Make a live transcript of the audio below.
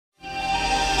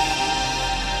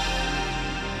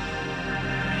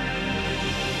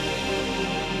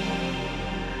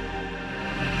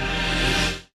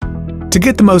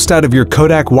get the most out of your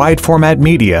Kodak wide format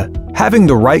media, having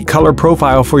the right color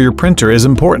profile for your printer is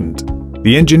important.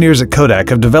 The engineers at Kodak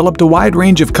have developed a wide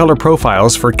range of color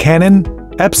profiles for Canon,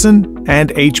 Epson,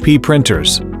 and HP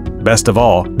printers. Best of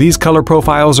all, these color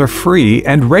profiles are free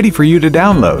and ready for you to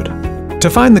download. To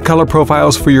find the color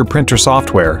profiles for your printer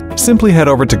software, simply head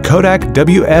over to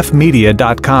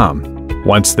kodacwfmedia.com.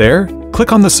 Once there,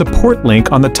 click on the support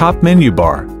link on the top menu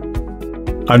bar.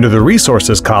 Under the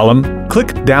Resources column, click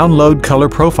Download Color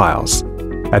Profiles.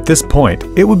 At this point,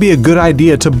 it would be a good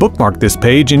idea to bookmark this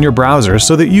page in your browser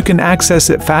so that you can access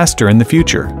it faster in the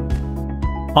future.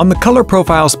 On the Color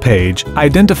Profiles page,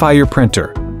 identify your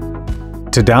printer.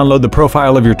 To download the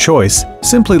profile of your choice,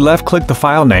 simply left-click the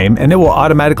file name and it will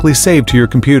automatically save to your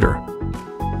computer.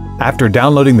 After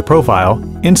downloading the profile,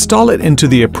 install it into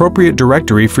the appropriate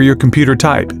directory for your computer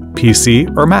type,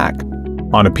 PC or Mac.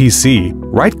 On a PC,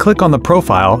 right-click on the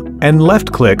profile and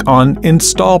left-click on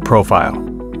Install Profile.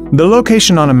 The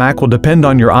location on a Mac will depend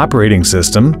on your operating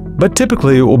system, but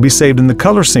typically it will be saved in the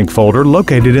ColorSync folder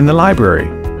located in the library.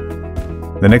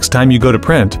 The next time you go to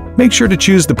print, make sure to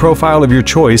choose the profile of your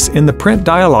choice in the Print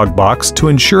dialog box to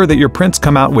ensure that your prints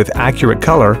come out with accurate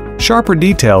color, sharper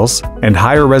details, and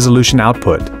higher resolution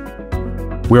output.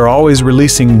 We are always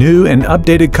releasing new and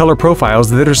updated color profiles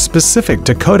that are specific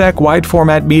to Kodak wide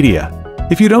format media.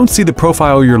 If you don't see the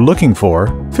profile you're looking for,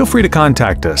 feel free to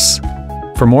contact us.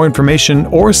 For more information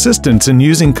or assistance in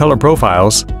using color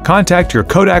profiles, contact your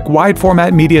Kodak wide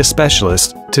format media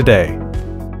specialist today.